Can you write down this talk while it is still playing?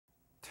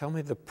Tell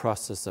me the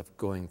process of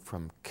going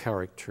from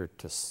character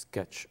to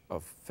sketch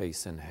of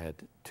face and head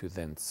to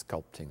then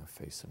sculpting a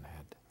face and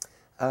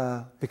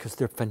head. Because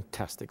they're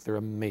fantastic, they're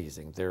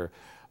amazing, they're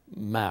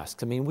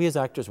masks. I mean, we as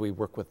actors, we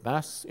work with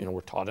masks. You know,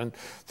 we're taught in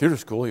theater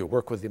school, you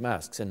work with the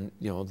masks and,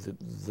 you know,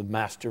 the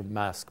master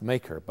mask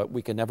maker. But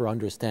we can never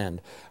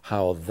understand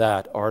how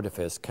that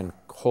artifice can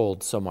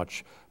hold so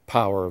much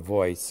power,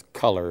 voice,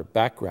 color,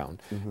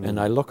 background. And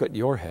I look at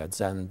your heads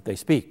and they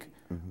speak.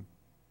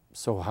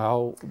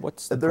 So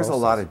what's the There's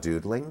process? a lot of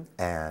doodling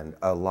and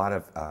a lot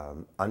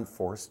of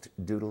unforced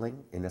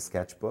doodling in a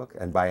sketchbook.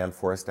 And by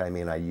unforced, I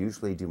mean I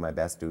usually do my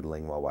best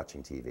doodling while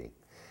watching TV.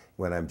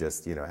 When I'm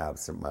just, you know,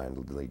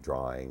 absent-mindedly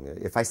drawing.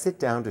 If I sit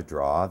down to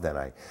draw, then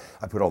I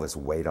put all this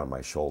weight on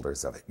my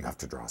shoulders of it. You have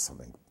to draw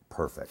something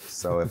perfect.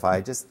 So if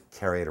I just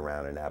carry it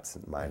around and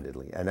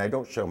absent-mindedly, and I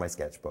don't show my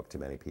sketchbook to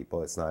many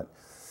people, it's not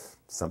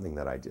something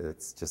that I do,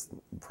 it's just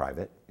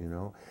private, you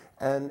know,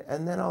 and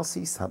then I'll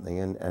see something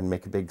and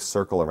make a big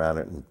circle around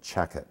it and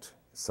check it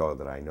so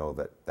that I know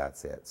that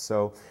that's it.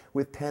 So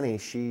with Penny,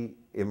 she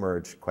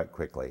emerged quite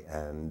quickly,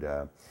 and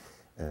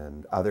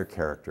other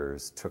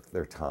characters took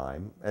their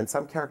time. And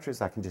some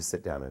characters I can just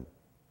sit down and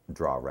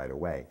draw right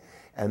away.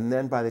 And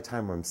then by the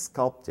time I'm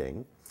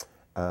sculpting,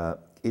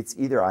 it's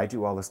either I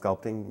do all the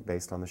sculpting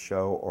based on the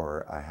show,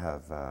 or I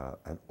have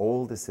an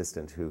old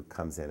assistant who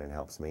comes in and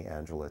helps me,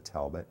 Angela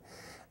Talbot,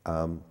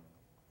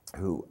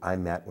 who I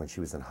met when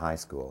she was in high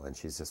school. And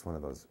she's just one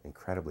of those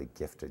incredibly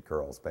gifted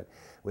girls. But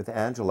with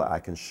Angela, I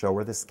can show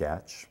her the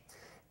sketch,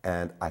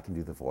 and I can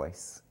do the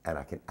voice, and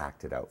I can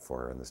act it out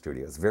for her in the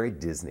studio. It's very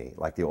Disney,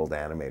 like the old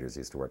animators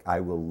used to work.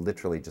 I will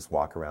literally just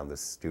walk around the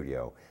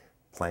studio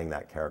playing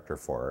that character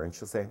for her, and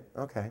she'll say,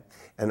 okay.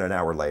 And an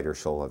hour later,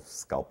 she'll have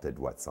sculpted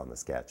what's on the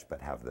sketch,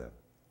 but have the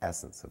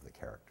essence of the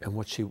character. And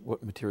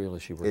what material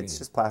is she working It's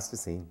just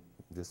plasticine,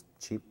 just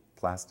cheap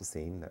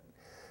plasticine that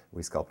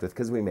we sculpt with,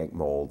 because we make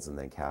molds and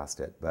then cast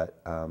it. But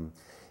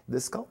the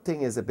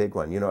sculpting is a big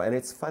one, you know, and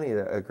it's funny,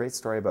 a great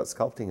story about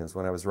sculpting is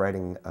when I was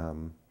writing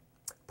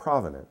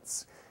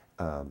Provenance,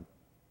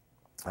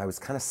 I was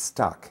kind of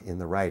stuck in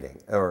the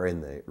writing, or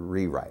in the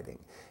rewriting,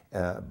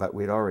 but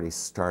we'd already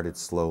started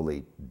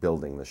slowly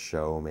building the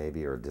show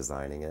maybe, or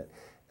designing it.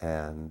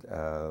 And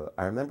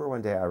I remember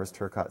one day Iris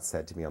Turcotte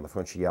said to me on the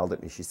phone, she yelled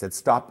at me, she said,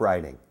 "Stop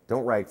writing,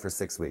 don't write for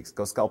 6 weeks,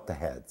 go sculpt the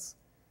heads."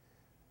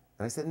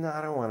 And I said, "No,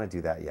 I don't want to do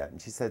that yet."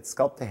 And she said,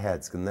 "Sculpt the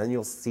heads, and then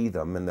you'll see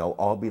them, and they'll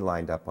all be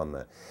lined up on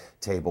the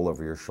table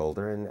over your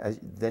shoulder, and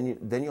then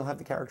you'll have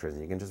the characters,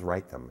 and you can just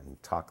write them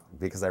and talk,"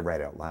 because I write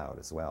out loud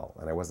as well,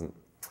 and I wasn't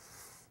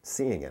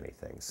seeing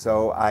anything.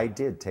 So I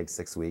did take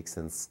 6 weeks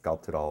and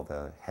sculpted all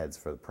the heads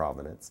for the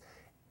Provenance,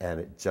 and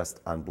it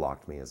just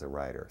unblocked me as a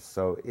writer.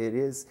 So it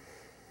is,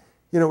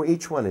 you know,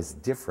 each one is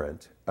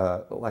different.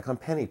 Like on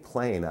Penny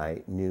Plain,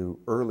 I knew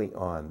early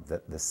on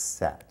that the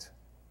set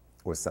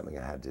was something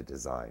I had to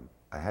design.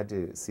 I had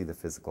to see the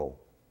physical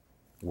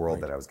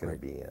world that I was going to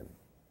be in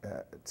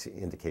to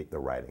indicate the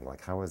writing.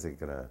 Like, how was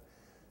it going to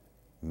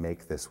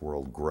make this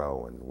world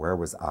grow, and where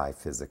was I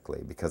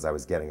physically? Because I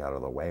was getting out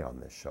of the way on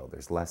this show.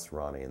 There's less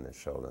Ronnie in this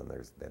show than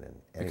there's been in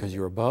anything. Because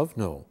you're above?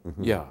 No.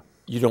 Yeah.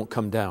 You don't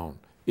come down.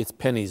 It's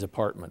Penny's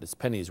apartment. It's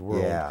Penny's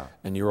world. Yeah.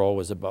 And you're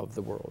always above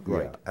the world,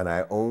 right? Yeah. And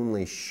I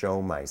only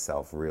show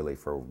myself really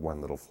for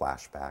one little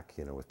flashback,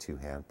 you know, with 2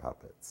 hand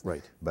puppets.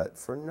 Right. But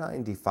for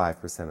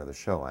 95% of the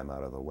show, I'm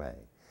out of the way.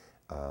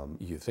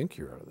 You think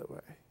you're out of the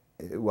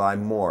way. Well,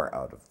 I'm more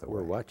out of the way.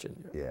 We're watching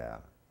you. Yeah.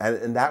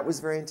 And that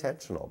was very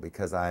intentional,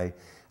 because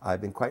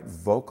I've been quite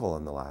vocal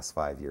in the last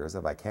 5 years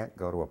of I can't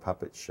go to a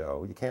puppet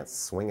show. You can't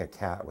swing a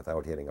cat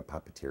without hitting a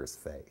puppeteer's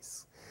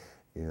face.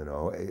 You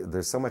know,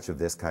 there's so much of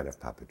this kind of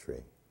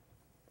puppetry.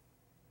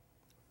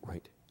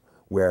 Right.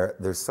 Where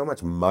there's so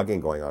much mugging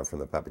going on from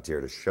the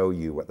puppeteer to show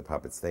you what the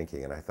puppet's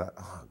thinking. And I thought,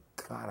 oh,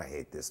 God, I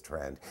hate this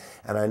trend.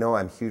 And I know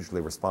I'm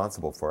hugely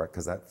responsible for it,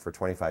 because for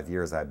 25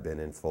 years I've been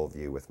in full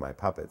view with my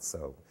puppets.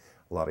 So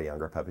a lot of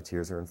younger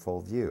puppeteers are in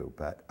full view.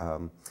 But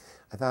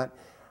I thought,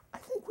 I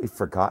think we've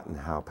forgotten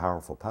how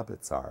powerful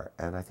puppets are.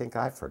 And I think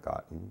I've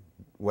forgotten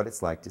what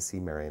it's like to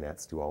see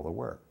marionettes do all the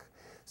work.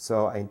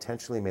 So I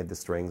intentionally made the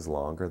strings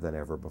longer than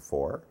ever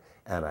before,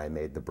 and I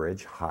made the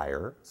bridge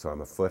higher, so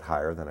I'm a foot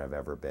higher than I've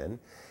ever been,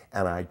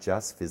 and I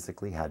just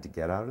physically had to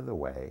get out of the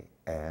way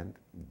and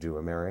do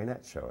a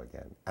marionette show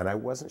again. And I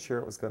wasn't sure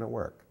it was going to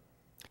work.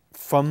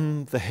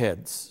 From the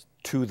heads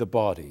to the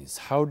bodies,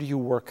 how do you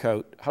work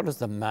out, how does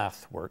the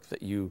math work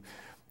that you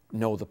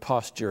know the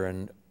posture,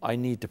 and I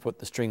need to put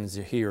the strings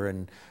here,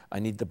 and I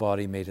need the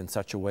body made in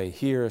such a way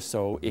here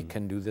so it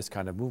can do this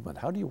kind of movement?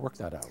 How do you work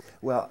that out?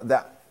 Well,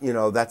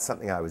 that's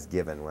something I was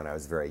given when I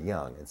was very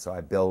young, and so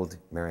I build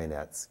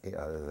marionettes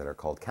that are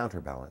called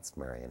counterbalanced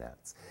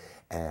marionettes.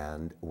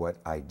 And what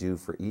I do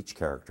for each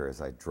character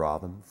is I draw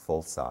them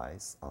full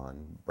size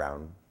on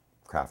brown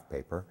craft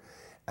paper,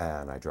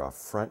 and I draw a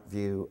front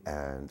view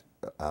and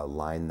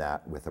align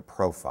that with a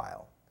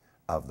profile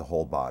of the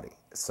whole body.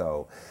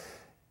 So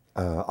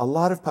a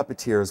lot of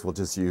puppeteers will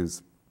just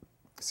use,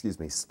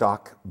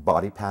 stock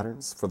body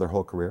patterns for their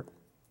whole career,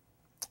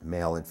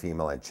 male and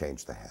female, and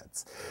change the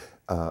heads.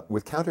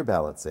 With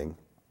counterbalancing,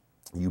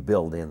 you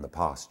build in the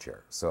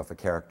posture. So if a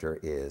character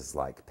is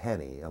like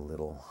Penny, a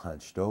little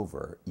hunched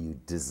over, you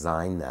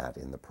design that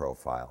in the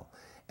profile.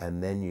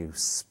 And then you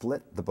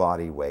split the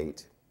body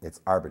weight.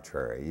 It's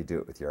arbitrary. You do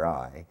it with your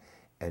eye.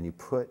 And you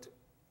put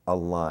a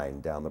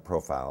line down the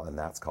profile, and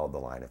that's called the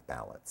line of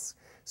balance.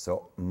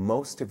 So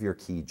most of your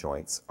key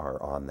joints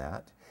are on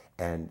that.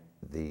 And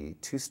the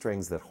two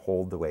strings that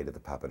hold the weight of the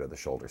puppet are the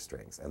shoulder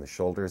strings. And the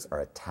shoulders are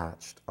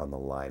attached on the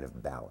line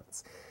of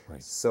balance.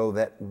 Right. So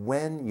that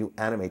when you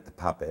animate the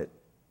puppet,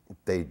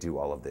 they do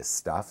all of this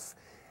stuff.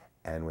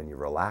 And when you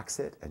relax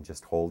it and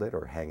just hold it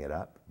or hang it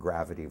up,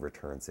 gravity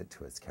returns it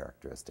to its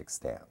characteristic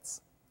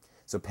stance.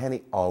 So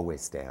Penny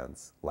always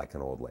stands like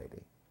an old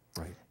lady.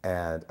 Right.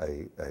 And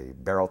a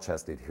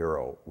barrel-chested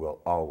hero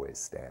will always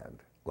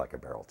stand like a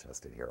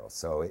barrel-chested hero.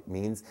 So it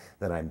means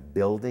that I'm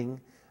building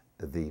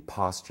the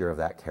posture of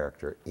that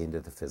character into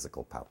the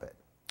physical puppet.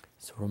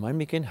 So remind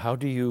me again, how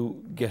do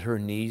you get her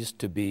knees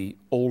to be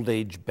old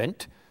age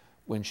bent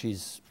when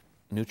she's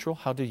neutral?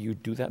 How do you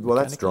do that mechanically? Well,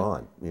 that's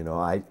drawn. You know,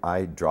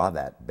 I draw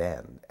that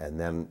bend, and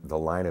then the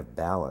line of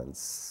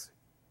balance,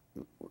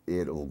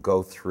 it'll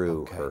go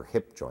through her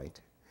hip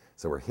joint.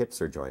 So her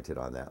hips are jointed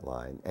on that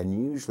line, and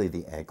usually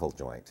the ankle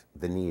joint,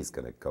 the knee is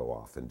going to go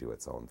off and do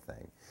its own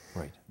thing.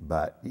 Right.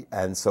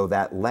 And so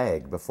that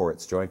leg, before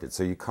it's jointed,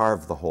 so you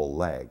carve the whole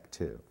leg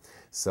too.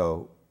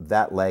 So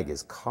that leg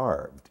is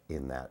carved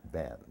in that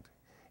bend.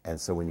 And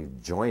so when you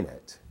join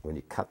it, when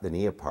you cut the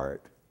knee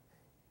apart,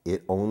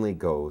 it only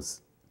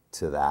goes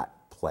to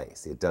that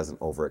place. It doesn't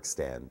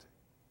overextend.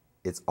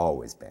 It's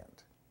always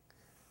bent.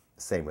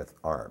 Same with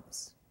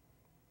arms.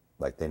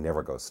 Like they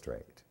never go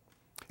straight,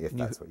 if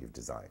that's what you've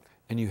designed.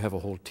 And you have a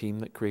whole team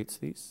that creates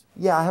these?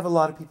 Yeah, I have a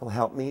lot of people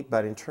help me,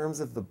 but in terms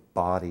of the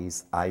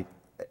bodies, I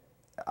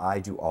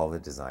do all the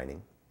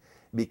designing,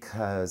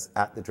 because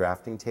at the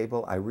drafting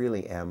table, I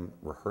really am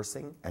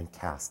rehearsing and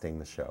casting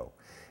the show.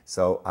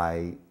 So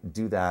I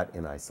do that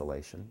in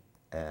isolation,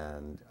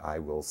 and I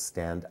will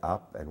stand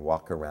up and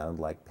walk around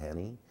like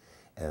Penny,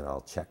 and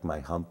I'll check my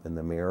hump in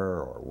the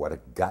mirror, or what a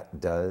gut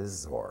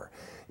does, or,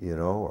 you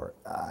know, or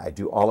I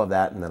do all of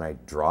that, and then I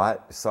draw it.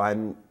 So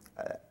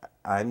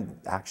I'm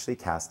actually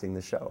casting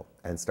the show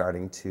and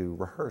starting to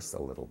rehearse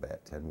a little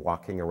bit and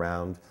walking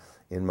around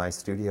in my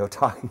studio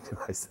talking to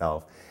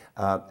myself.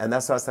 And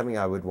that's not something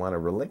I would want to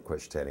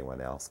relinquish to anyone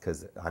else,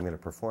 because I'm going to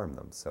perform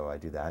them, so I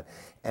do that.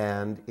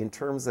 And in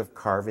terms of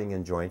carving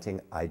and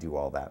jointing, I do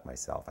all that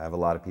myself. I have a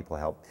lot of people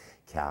help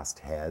cast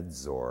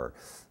heads, or,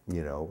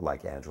 you know,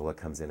 like Angela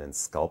comes in and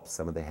sculpts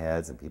some of the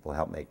heads, and people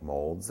help make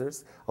molds.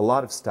 There's a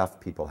lot of stuff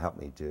people help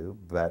me do,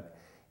 but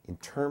in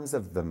terms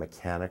of the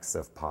mechanics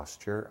of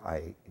posture,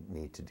 I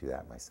need to do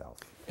that myself.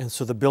 And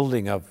so the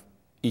building of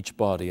each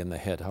body and the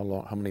head,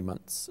 how many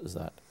months is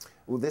that?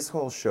 Well, this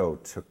whole show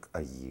took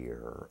a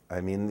year.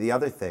 I mean, the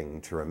other thing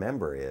to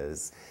remember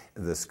is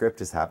the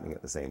script is happening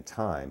at the same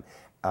time.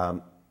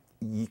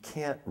 You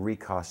can't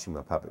re-costume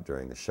a puppet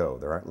during the show.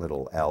 There aren't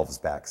little elves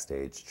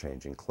backstage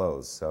changing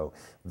clothes. So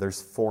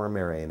there's 4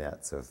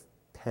 marionettes of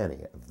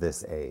Penny of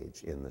this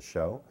age in the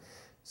show.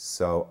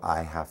 So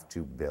I have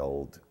to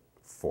build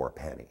 4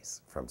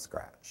 pennies from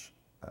scratch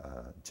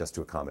just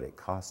to accommodate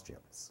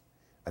costumes.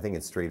 I think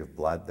in Street of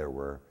Blood there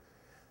were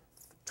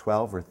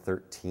 12 or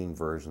 13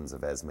 versions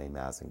of Esme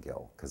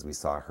Mazengill, because we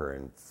saw her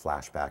in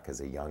flashback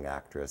as a young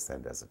actress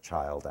and as a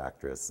child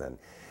actress, and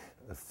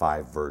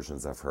 5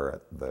 versions of her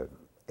at the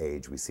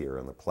age we see her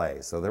in the play.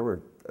 So there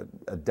were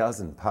a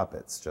dozen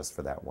puppets just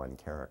for that one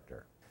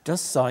character.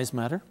 Does size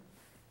matter?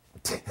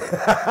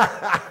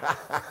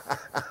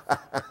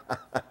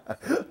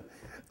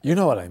 You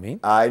know what I mean.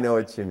 I know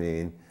what you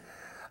mean.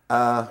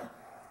 I'm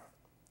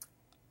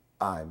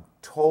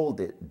told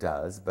it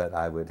does, but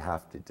I would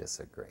have to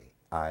disagree.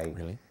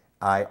 Really?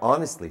 I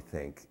honestly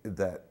think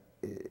that,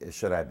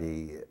 should I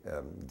be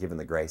given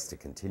the grace to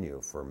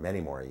continue for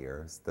many more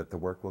years, that the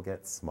work will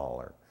get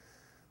smaller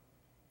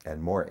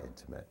and more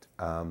intimate.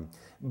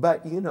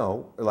 But, you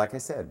know, like I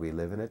said, we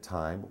live in a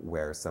time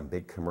where some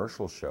big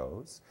commercial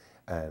shows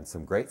and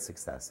some great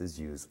successes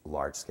use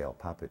large-scale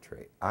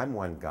puppetry. I'm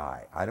one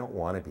guy. I don't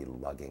want to be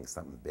lugging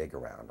something big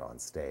around on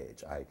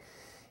stage.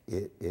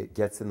 It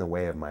gets in the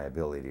way of my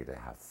ability to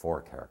have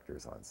 4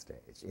 characters on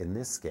stage. In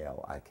this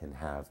scale, I can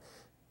have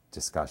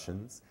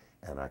discussions,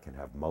 and I can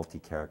have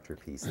multi-character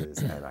pieces,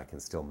 and I can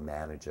still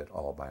manage it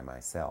all by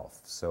myself.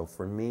 So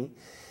for me,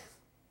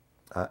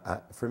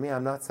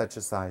 I'm not such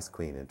a size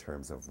queen in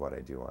terms of what I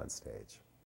do on stage.